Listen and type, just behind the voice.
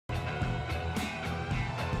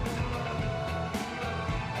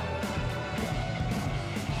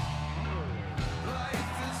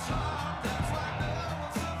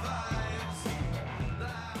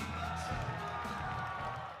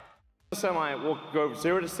Semi will go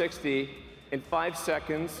 0 to 60 in 5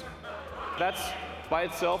 seconds. That's by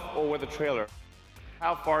itself or with a trailer.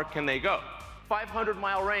 How far can they go?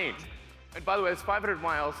 500-mile range. And by the way, it's 500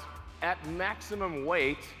 miles at maximum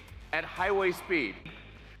weight at highway speed.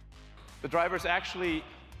 The driver's actually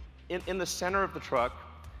in the center of the truck.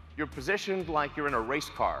 You're positioned like you're in a race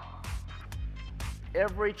car.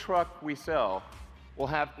 Every truck we sell will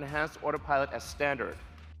have enhanced autopilot as standard.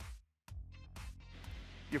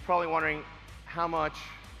 You're probably wondering, how much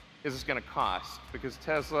is this going to cost? Because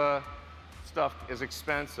Tesla stuff is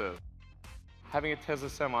expensive. Having a Tesla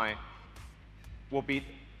Semi will beat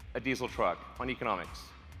a diesel truck on economics.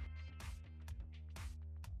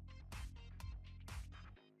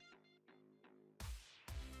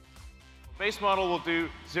 Base model will do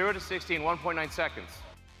 0 to 60 in 1.9 seconds.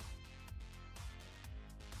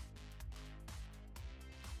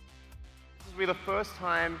 This will be the first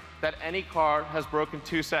time that any car has broken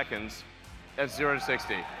 2 seconds at 0 to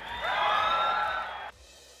 60.